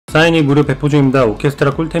사인이 무료 배포 중입니다.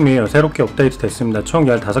 오케스트라 꿀템이에요. 새롭게 업데이트 됐습니다. 총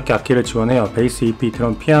 15개 악기를 지원해요. 베이스, EP,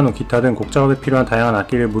 드럼, 피아노, 기타 등 곡 작업에 필요한 다양한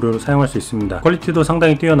악기를 무료로 사용할 수 있습니다. 퀄리티도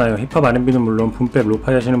상당히 뛰어나요. 힙합 R&B는 물론 붐백,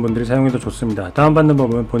 로파이 하시는 분들이 사용해도 좋습니다. 다운받는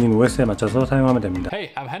법은 본인 OS에 맞춰서 사용하면 됩니다.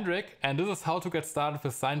 Hey, I'm Hendrik and this is how to get started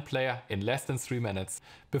with SINE Player in less than 3 minutes.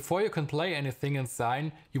 Before you can play anything in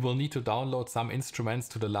SINE, you will need to download some instruments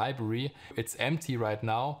to the library. It's empty right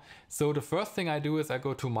now. So the first thing I do is I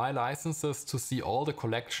go to my licenses to see all the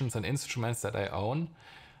collections and instruments that I own.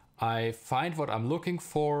 I find what I'm looking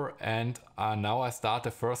for and now I start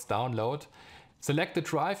the first download. Select the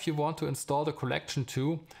drive you want to install the collection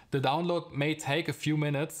to. The download may take a few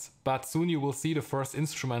minutes, but soon you will see the first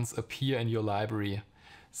instruments appear in your library.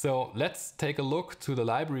 So let's take a look to the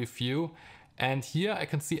library view. And here I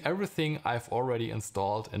can see everything I've already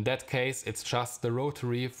installed. In that case, it's just the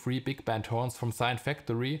rotary 3 big band horns from SINE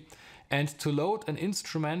Factory. And to load an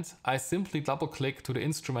instrument, I simply double click to the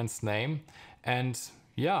instrument's name. And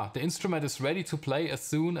yeah, the instrument is ready to play as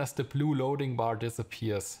soon as the blue loading bar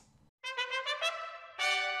disappears.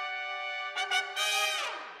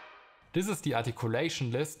 This is the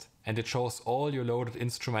articulation list and it shows all your loaded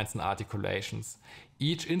instruments and articulations.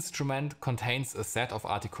 Each instrument contains a set of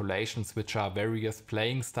articulations which are various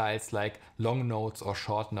playing styles like long notes or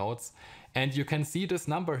short notes. And you can see this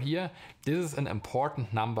number here. This is an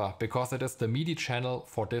important number because it is the MIDI channel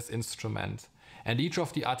for this instrument.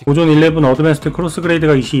 오존 11 어드밴스드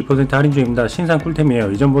크로스그레이드가 22% 할인 중입니다. 신상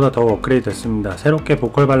꿀템이에요. 이전보다 더 업그레이드 됐습니다. 새롭게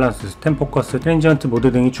보컬 밸런스, 스템 포커스, 트랜지언트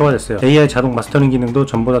모드 등이 추가됐어요. AI 자동 마스터링 기능도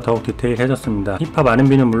전보다 더욱 디테일해졌습니다. 힙합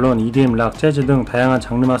R&B는 물론 EDM, 락, 재즈 등 다양한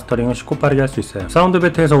장르 마스터링을 쉽고 빠르게 할 수 있어요. 사운드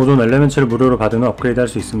배트에서 오존 엘레멘츠를 무료로 받은 후 업그레이드 할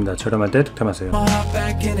수 있습니다. 저렴할 때 득템하세요.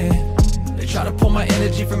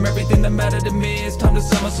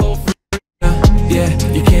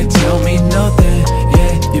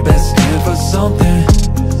 You best stand for something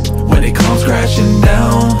when it comes crashing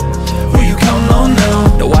down. Who you counting on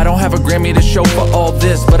now? No, I don't have a Grammy to show for all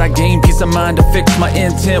this, but I gain peace of mind to fix my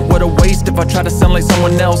intent. What a waste if I try to sound like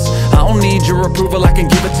someone else. I don't need your approval, I can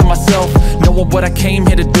give it to myself. Knowing what I came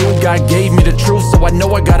here to do, God gave me the truth, so I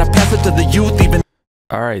know I gotta pass it to the youth. Even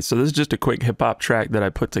Alright, so this is just a quick hip-hop track that I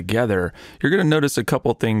put together. You're going to notice a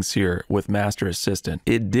couple things here with Master Assistant.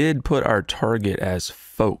 It did put our target as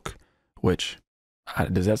folk, which...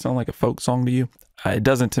 does that sound like a folk song to you? It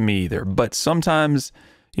doesn't to me either. But sometimes,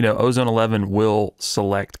 you know, Ozone 11 will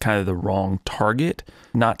select kind of the wrong target.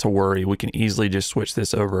 Not to worry, we can easily just switch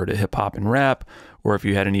this over to hip hop and rap, or if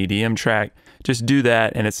you had an EDM track, just do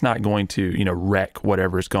that and it's not going to, you know, wreck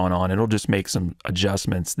whatever's going on. It'll just make some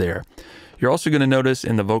adjustments there. You're also going to notice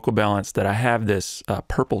in the vocal balance that I have this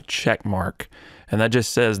purple check mark, and that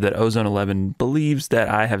just says that Ozone 11 believes that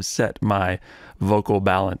I have set my vocal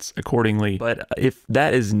balance accordingly. But if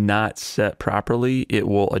that is not set properly, it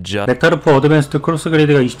will adjust. 넥타르 어드밴스드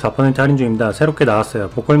크로스그레이드가 24% 할인 중입니다. 새롭게 나왔어요.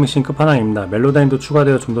 보컬 믹싱 끝판왕입니다. 멜로다인도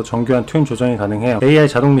추가되어 좀 더 정교한 튠 조정이 가능해요. AI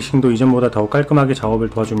자동 믹싱도 이전보다 더욱 깔끔하게 작업을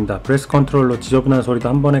도와줍니다. 브레스 컨트롤러 지저분한 소리도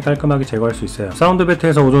한 번에 깔끔하게 제거할 수 있어요. 사운드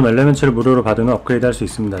배트에서 오존 엘레멘츠를 무료로 받은 후 업그레이드 할 수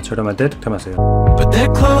있습니다. 저렴할 때 득템하세요. But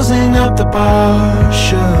they're closing up the bar.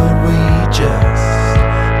 Should we just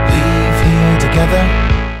leave here together?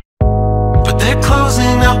 But they're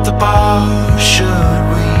closing up the bar. Should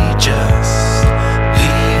we just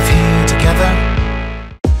leave here together?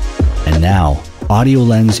 And now,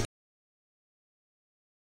 AudioLens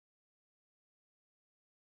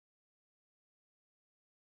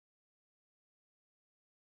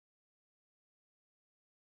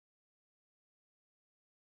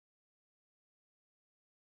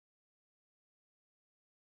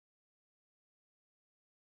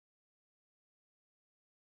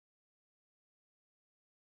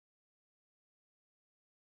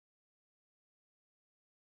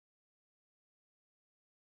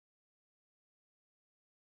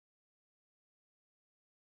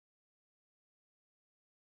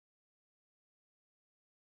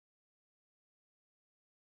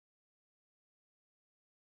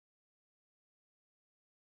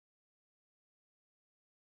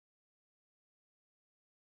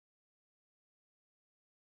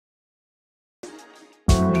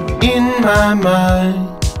in my mind.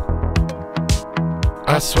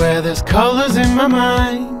 I swear there's colors in my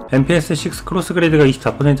mind. MPS6 크로스그레이드가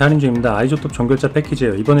 24% 할인 중입니다. 아이조톱 종결자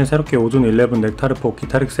패키지예요. 이번에 새롭게 오존 11, 넥타르 4,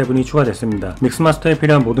 기타릭 7이 추가됐습니다. 믹스마스터에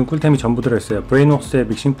필요한 모든 꿀템이 전부 들어있어요. 브레인웍스의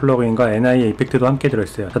믹싱 플러그인과 NI의 이펙트도 함께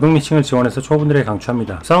들어있어요. 자동 믹싱을 지원해서 초보분들에게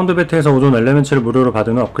강추합니다. 사운드 배트에서 오존 엘레멘츠를 무료로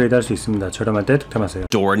받은 후 업그레이드 할 수 있습니다. 저렴할 때 득템하세요.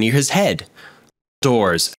 Door near his head.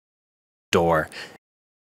 Doors. Door.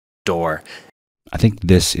 Door. I think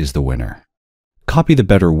this is the winner. Copy the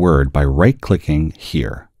better word by right-clicking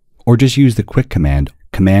here, or just use the quick command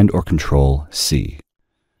Command or Control C.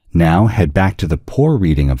 Now head back to the poor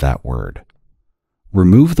reading of that word.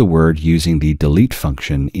 Remove the word using the Delete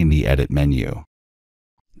function in the Edit menu.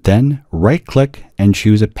 Then right-click and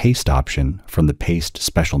choose a paste option from the Paste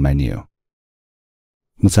special menu.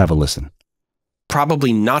 Let's have a listen.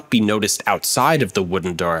 Probably not be noticed outside of the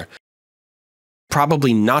wooden door.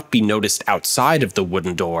 Probably not be noticed outside of the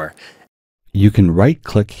wooden door. You can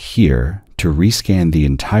right-click here to rescan the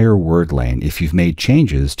entire word lane if you've made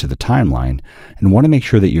changes to the timeline and want to make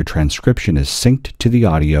sure that your transcription is synced to the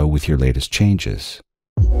audio with your latest changes.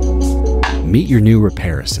 Meet your new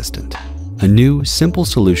repair assistant, a new, simple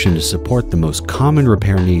solution to support the most common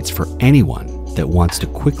repair needs for anyone that wants to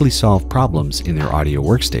quickly solve problems in their audio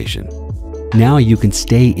workstation. Now you can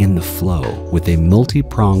stay in the flow with a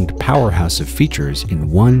multi-pronged powerhouse of features in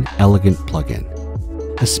one elegant plugin.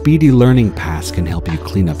 A speedy learning pass can help you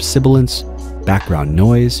clean up sibilance, background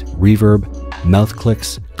noise, reverb, mouth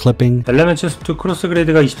clicks, clipping. 엘레멘츠 2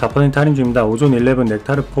 크로스그레이드가 24% 할인 중입니다. 오존 11,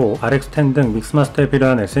 넥타르 4, RX10 등 믹스마스터에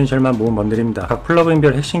필요한 에센셜만 모은 번들입니다. 각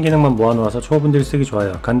플러그인별 핵심 기능만 모아놓아서 초보분들이 쓰기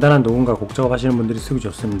좋아요. 간단한 녹음과 곡 작업하시는 분들이 쓰기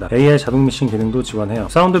좋습니다. AI 자동 믹싱 기능도 지원해요.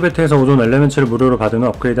 사운드 배트에서 오존 엘레멘츠를 무료로 받은 후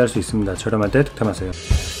업그레이드 할 수 있습니다. 저렴할 때 득템하세요.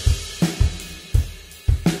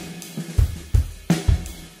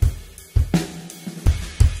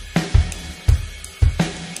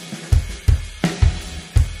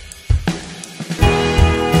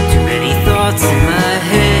 Thoughts in my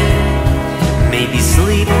head, maybe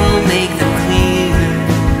sleep will make them clearer.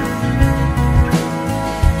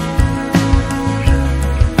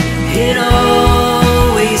 It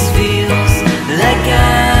always feels like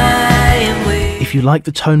I am waiting. If you like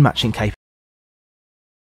the tone matching capability,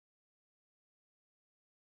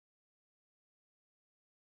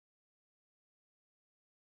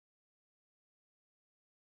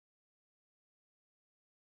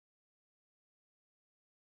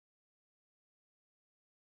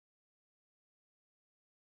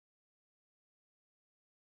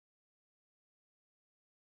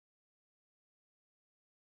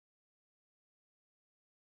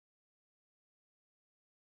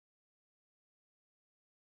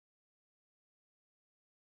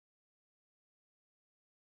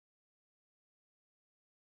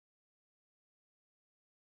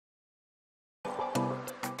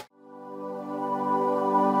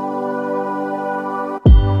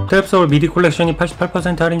 트랩소울 미디 콜렉션이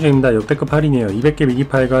 88% 할인 중입니다. 역대급 할인이에요. 200개 미디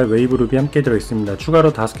파일과 웨이브 룹이 함께 들어있습니다.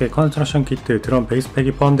 추가로 5개 컨스트럭션 키트, 드럼, 베이스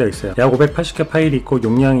팩이 포함되어 있어요. 약 580개 파일이 있고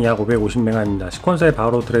용량이 약 550메가입니다. 시퀀서에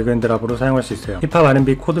바로 드래그 앤 드랍으로 사용할 수 있어요. 힙합,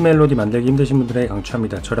 R&B, 코드 멜로디 만들기 힘드신 분들에게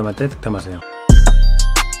강추합니다. 저렴할 때 득템하세요.